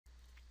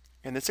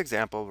In this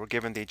example, we're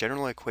given the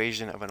general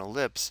equation of an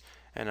ellipse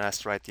and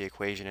asked to write the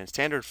equation in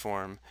standard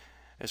form,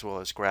 as well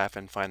as graph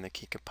and find the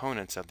key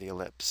components of the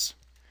ellipse.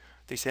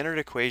 The standard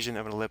equation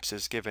of an ellipse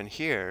is given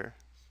here.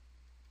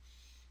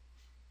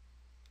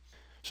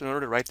 So in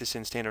order to write this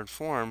in standard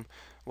form,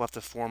 we'll have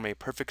to form a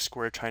perfect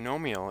square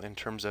trinomial in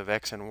terms of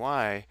x and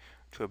y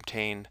to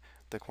obtain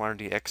the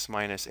quantity x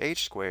minus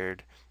h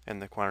squared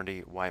and the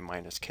quantity y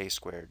minus k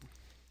squared.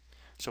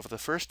 So for the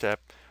first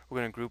step, we're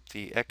going to group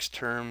the x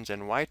terms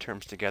and y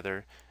terms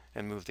together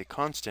and move the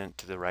constant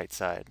to the right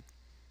side.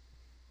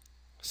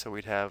 So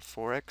we'd have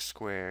 4x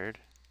squared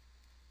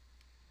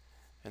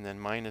and then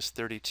minus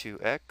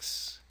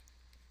 32x,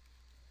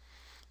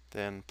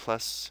 then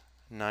plus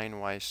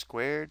 9y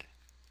squared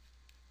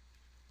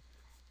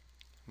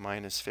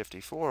minus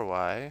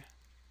 54y.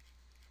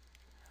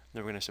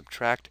 Then we're going to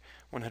subtract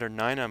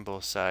 109 on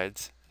both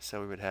sides,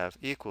 so we would have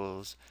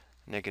equals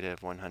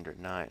negative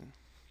 109.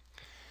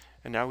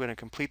 And now we're going to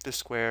complete the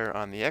square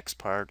on the x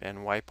part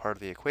and y part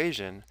of the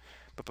equation,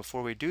 but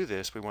before we do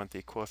this, we want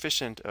the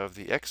coefficient of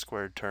the x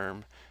squared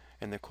term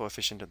and the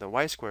coefficient of the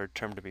y squared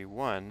term to be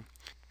 1.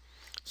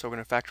 So we're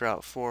going to factor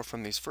out 4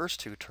 from these first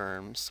two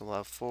terms, so we'll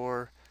have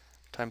 4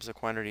 times the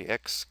quantity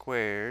x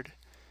squared.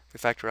 If we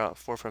factor out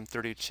 4 from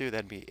 32,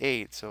 that'd be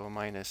 8, so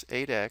minus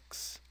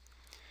 8x.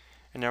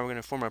 And now we're going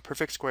to form a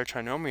perfect square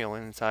trinomial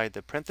inside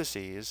the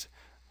parentheses,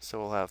 so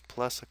we'll have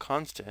plus a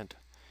constant,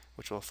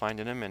 which we'll find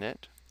in a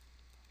minute,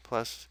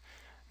 plus,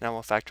 now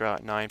we'll factor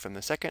out 9 from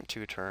the second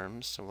two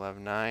terms, so we'll have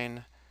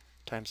 9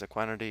 times the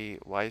quantity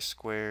y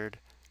squared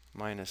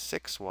minus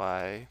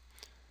 6y.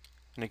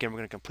 And again, we're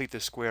going to complete the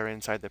square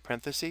inside the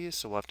parentheses,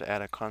 so we'll have to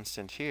add a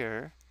constant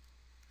here.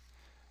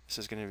 This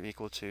is going to be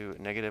equal to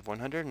negative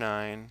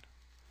 109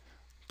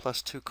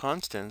 plus two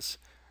constants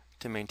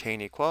to maintain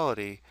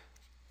equality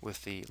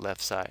with the left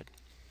side.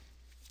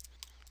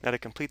 Now to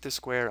complete the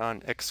square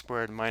on x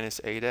squared minus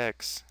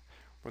 8x,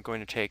 we're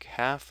going to take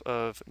half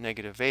of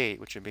negative 8,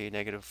 which would be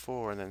negative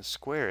 4, and then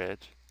square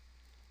it,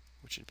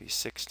 which would be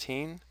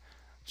 16.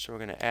 So we're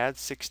going to add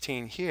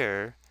 16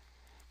 here,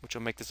 which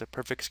will make this a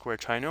perfect square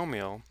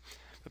trinomial.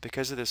 But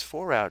because of this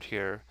 4 out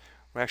here,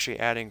 we're actually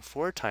adding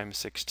 4 times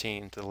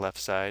 16 to the left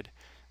side,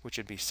 which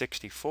would be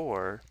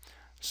 64.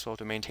 So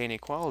to maintain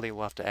equality,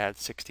 we'll have to add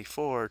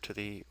 64 to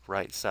the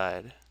right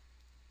side.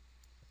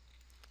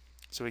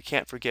 So we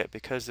can't forget,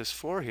 because this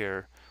 4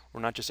 here, we're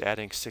not just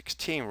adding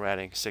 16, we're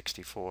adding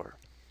 64.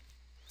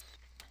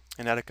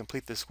 And now to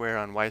complete the square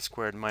on y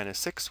squared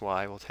minus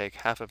 6y, we'll take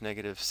half of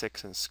negative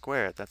 6 and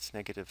square it. That's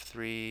negative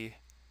 3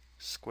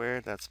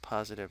 squared, that's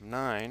positive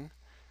 9.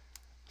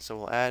 So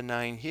we'll add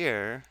 9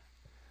 here,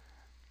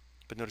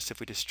 but notice if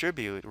we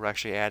distribute, we're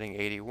actually adding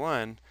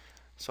 81,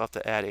 so I'll have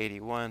to add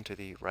 81 to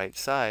the right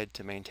side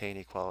to maintain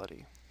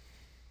equality.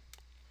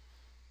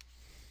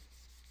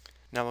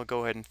 Now we'll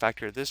go ahead and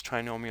factor this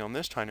trinomial and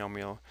this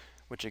trinomial,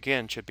 which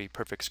again should be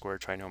perfect square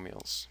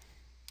trinomials.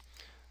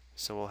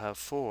 So we'll have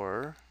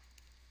 4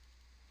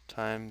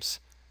 times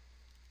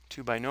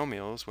two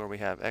binomials where we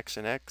have x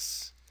and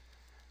x.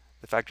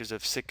 The factors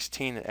of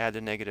 16 that add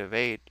to negative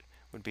 8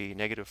 would be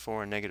negative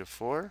 4 and negative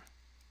 4.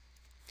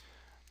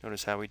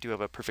 Notice how we do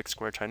have a perfect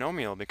square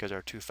trinomial because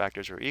our two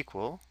factors are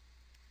equal,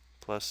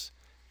 plus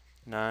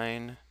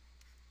 9.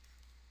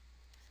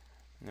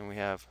 And then we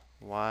have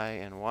y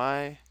and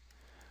y.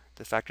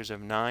 The factors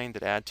of 9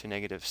 that add to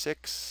negative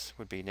 6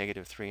 would be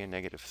negative 3 and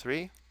negative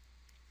 3.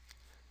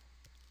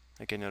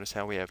 Again, notice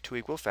how we have two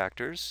equal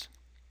factors.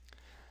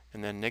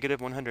 And then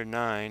negative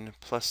 109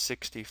 plus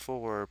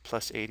 64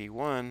 plus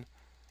 81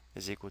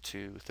 is equal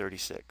to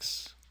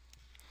 36.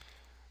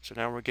 So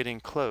now we're getting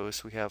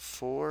close. We have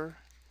 4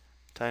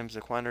 times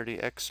the quantity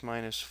x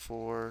minus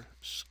 4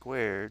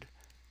 squared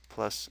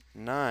plus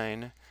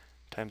 9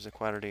 times the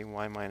quantity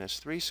y minus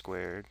 3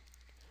 squared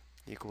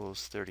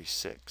equals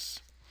 36.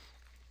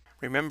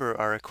 Remember,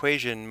 our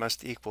equation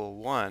must equal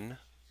 1.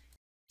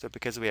 So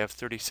because we have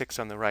 36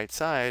 on the right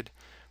side,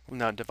 we'll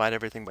now divide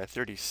everything by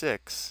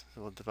 36.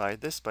 So we'll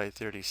divide this by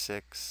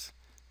 36,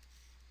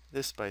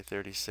 this by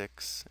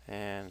 36,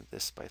 and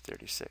this by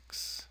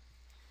 36.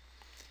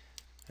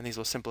 And these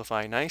will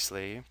simplify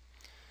nicely.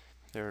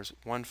 There's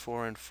 1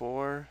 4 and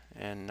 4,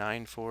 and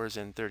 9 4s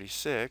and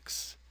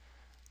 36.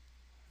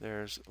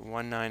 There's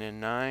 1 9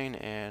 and 9,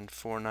 and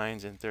 4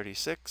 9s and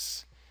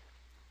 36.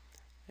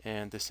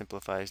 And this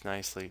simplifies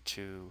nicely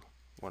to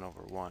 1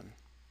 over 1.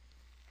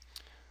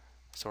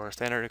 So our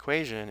standard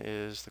equation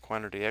is the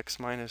quantity x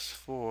minus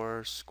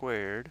 4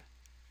 squared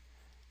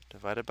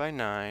divided by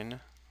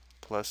 9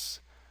 plus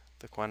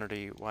the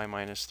quantity y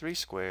minus 3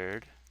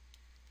 squared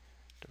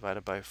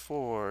divided by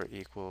 4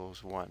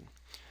 equals 1.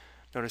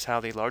 Notice how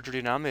the larger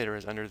denominator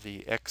is under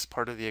the x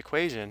part of the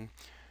equation,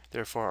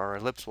 therefore our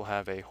ellipse will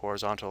have a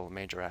horizontal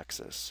major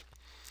axis.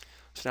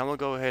 So now we'll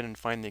go ahead and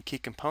find the key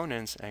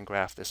components and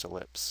graph this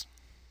ellipse.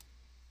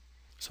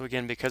 So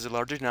again, because the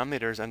larger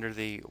denominator is under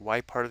the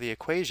y part of the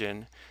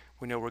equation,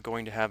 we know we're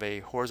going to have a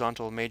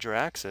horizontal major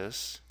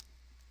axis.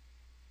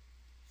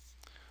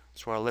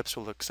 So our ellipse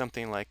will look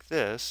something like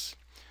this,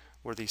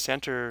 where the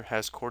center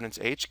has coordinates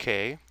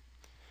hk,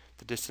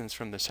 the distance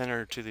from the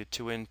center to the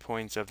two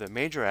endpoints of the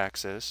major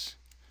axis,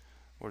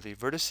 or the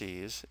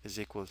vertices, is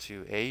equal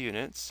to a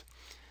units,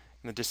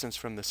 and the distance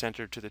from the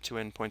center to the two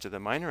endpoints of the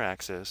minor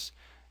axis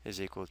is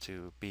equal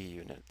to b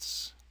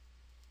units.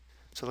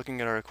 So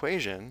looking at our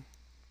equation,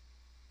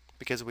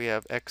 because we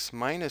have x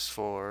minus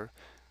 4,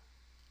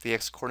 the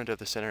x-coordinate of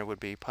the center would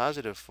be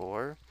positive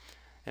 4,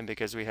 and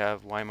because we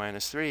have y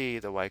minus 3,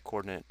 the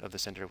y-coordinate of the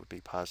center would be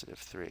positive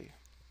 3.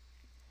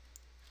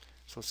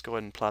 So let's go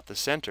ahead and plot the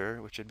center,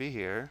 which would be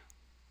here.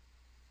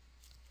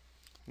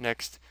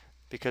 Next,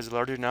 because the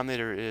larger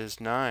denominator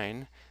is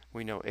 9,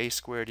 we know a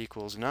squared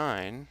equals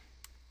 9.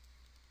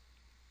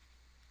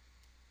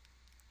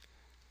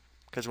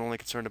 Because we're only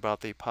concerned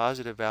about the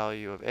positive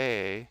value of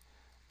a,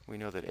 we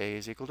know that a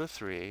is equal to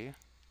 3.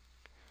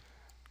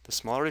 The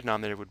smaller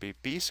denominator would be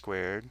b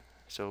squared,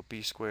 so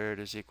b squared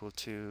is equal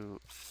to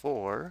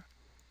 4.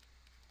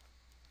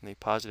 And the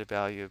positive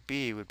value of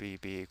b would be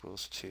b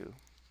equals 2.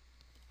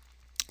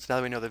 So now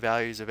that we know the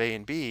values of a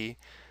and b,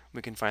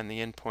 we can find the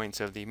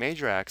endpoints of the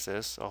major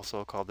axis,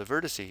 also called the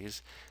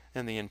vertices,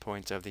 and the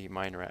endpoints of the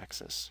minor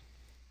axis.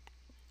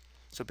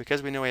 So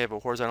because we know we have a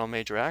horizontal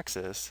major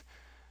axis,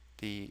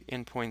 the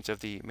endpoints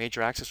of the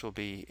major axis will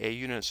be a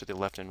units to the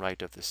left and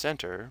right of the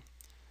center.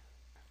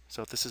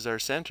 So if this is our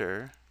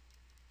center,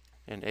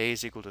 and a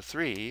is equal to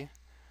 3,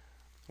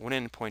 one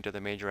endpoint of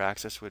the major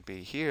axis would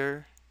be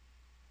here,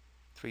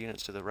 3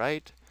 units to the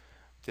right.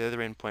 The other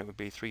endpoint would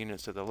be 3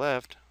 units to the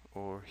left,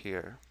 or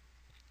here.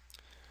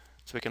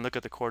 So we can look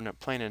at the coordinate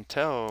plane and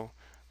tell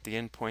the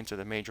endpoints of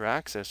the major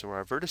axis, or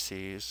our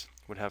vertices,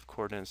 would have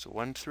coordinates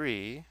 1,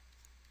 3,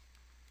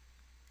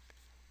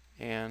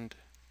 and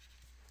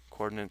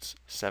coordinates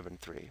 7,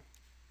 3.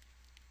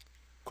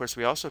 Of course,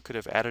 we also could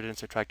have added and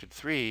subtracted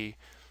 3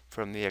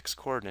 from the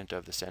x-coordinate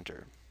of the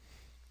center.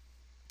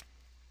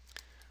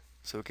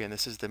 So again,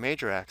 this is the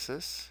major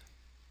axis.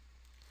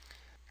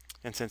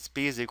 And since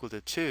b is equal to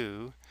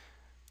 2,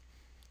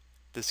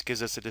 this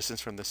gives us the distance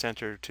from the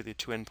center to the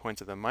two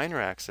endpoints of the minor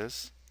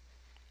axis.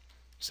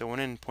 So one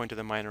endpoint of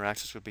the minor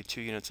axis would be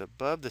 2 units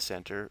above the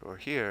center, or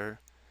here,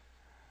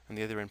 and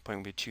the other endpoint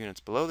would be 2 units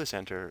below the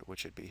center,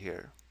 which would be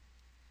here.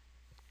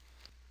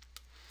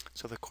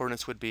 So the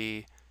coordinates would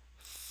be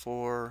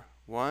 4,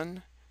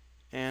 1,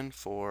 and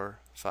 4,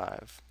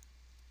 5.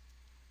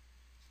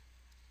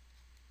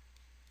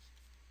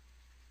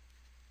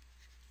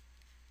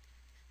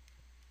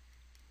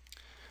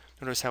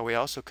 Notice how we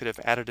also could have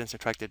added and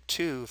subtracted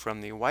 2 from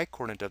the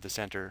y-coordinate of the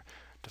center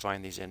to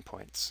find these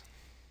endpoints.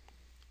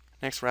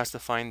 Next, we're asked to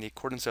find the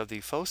coordinates of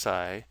the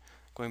foci.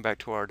 Going back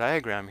to our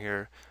diagram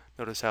here,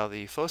 notice how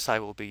the foci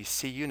will be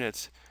c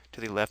units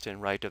to the left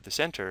and right of the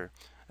center,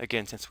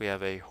 again, since we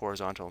have a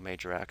horizontal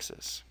major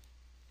axis.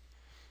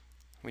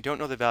 We don't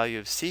know the value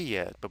of c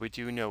yet, but we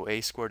do know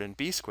a squared and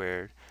b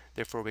squared.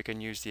 Therefore, we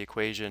can use the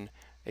equation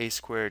a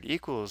squared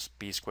equals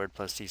b squared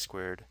plus c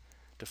squared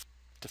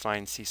to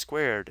find c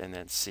squared and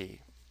then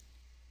c.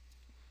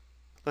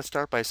 Let's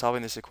start by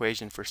solving this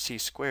equation for c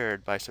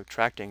squared by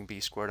subtracting b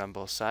squared on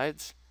both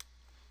sides.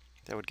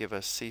 That would give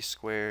us c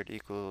squared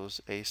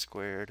equals a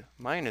squared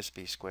minus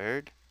b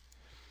squared.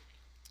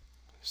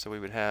 So we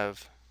would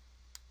have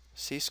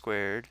c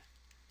squared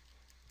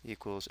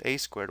equals a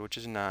squared, which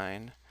is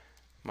 9,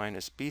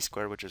 minus b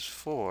squared, which is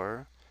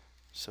 4.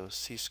 So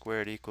c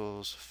squared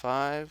equals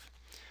 5.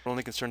 We're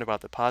only concerned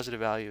about the positive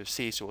value of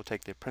c, so we'll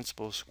take the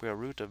principal square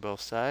root of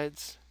both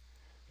sides.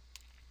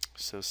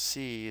 So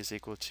c is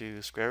equal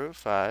to square root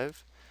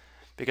 5.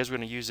 Because we're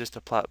going to use this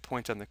to plot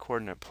points on the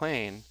coordinate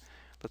plane,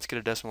 let's get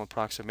a decimal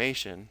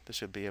approximation.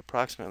 This would be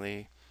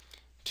approximately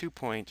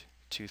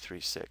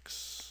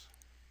 2.236.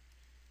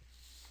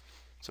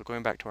 So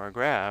going back to our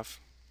graph,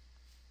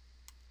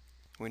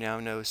 we now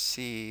know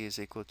c is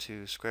equal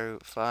to square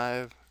root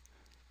 5,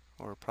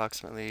 or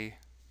approximately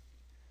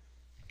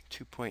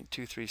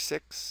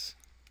 2.236,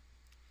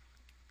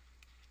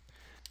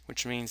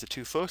 which means the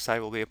two foci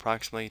will be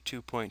approximately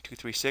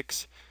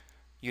 2.236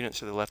 units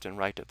to the left and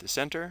right of the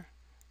center.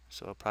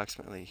 So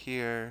approximately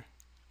here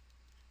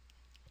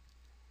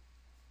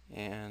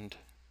and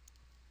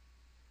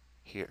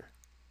here.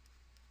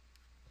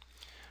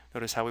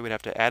 Notice how we would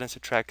have to add and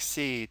subtract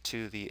c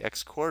to the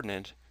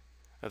x-coordinate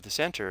of the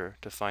center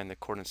to find the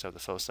coordinates of the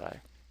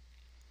foci.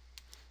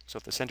 So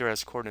if the center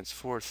has coordinates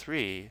 4,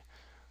 3,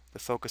 the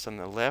focus on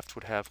the left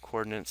would have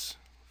coordinates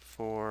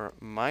 4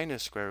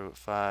 minus square root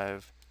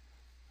 5,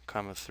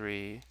 comma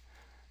 3,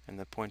 and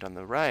the point on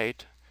the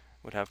right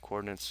would have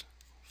coordinates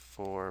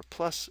 4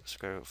 plus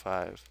square root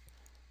 5,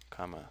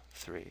 comma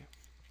 3.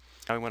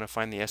 Now we want to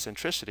find the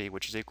eccentricity,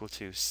 which is equal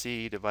to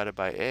c divided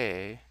by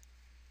a,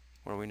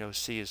 where we know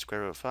c is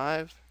square root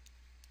 5,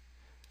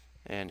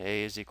 and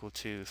a is equal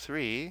to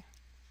 3.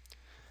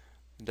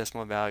 The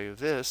decimal value of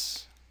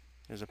this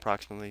is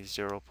approximately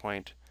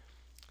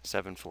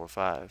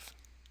 0.745.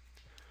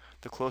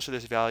 The closer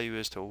this value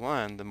is to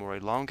 1, the more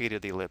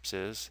elongated the ellipse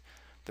is.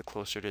 The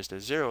closer it is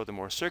to 0, the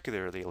more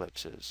circular the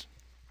ellipse is.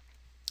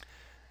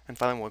 And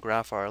finally, when we'll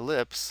graph our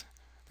ellipse,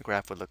 the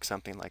graph would look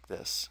something like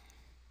this.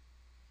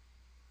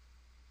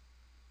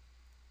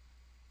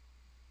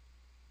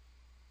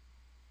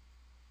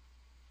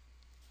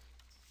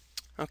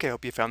 Okay, I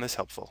hope you found this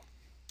helpful.